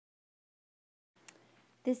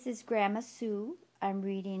This is Grandma Sue. I'm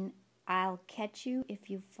reading I'll Catch You If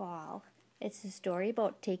You Fall. It's a story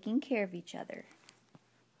about taking care of each other.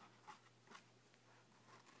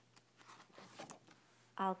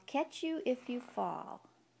 I'll catch you if you fall.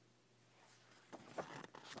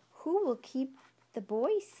 Who will keep the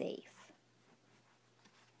boy safe?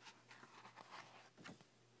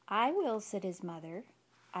 I will, said his mother.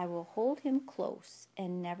 I will hold him close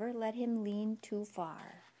and never let him lean too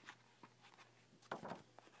far.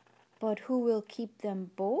 But who will keep them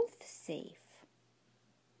both safe?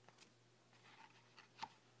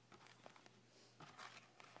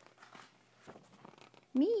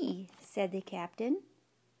 Me, said the captain.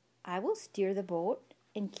 I will steer the boat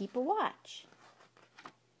and keep a watch.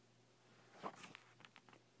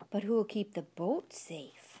 But who will keep the boat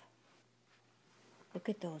safe? Look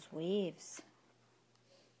at those waves.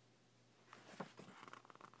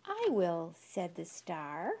 I will, said the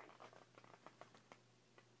star.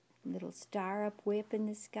 Little star up way up in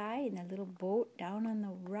the sky and a little boat down on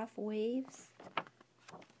the rough waves.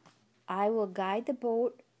 I will guide the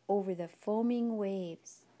boat over the foaming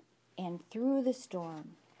waves and through the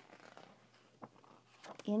storm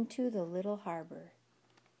into the little harbor.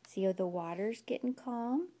 See how the water's getting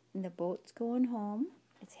calm and the boat's going home.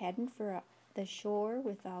 It's heading for the shore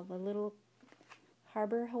with all the little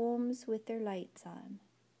harbor homes with their lights on.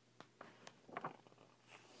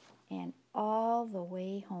 And all the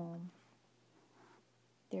way home.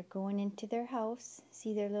 They're going into their house.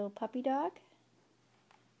 See their little puppy dog?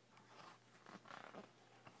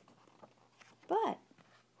 But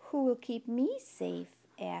who will keep me safe?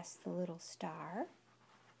 Asked the little star.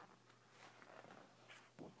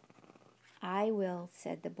 I will,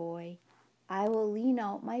 said the boy. I will lean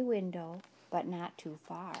out my window, but not too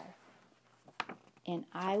far. And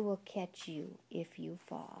I will catch you if you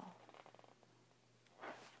fall.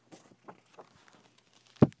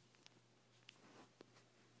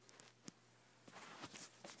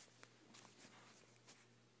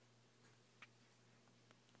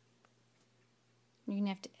 You're going to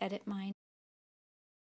have to edit mine.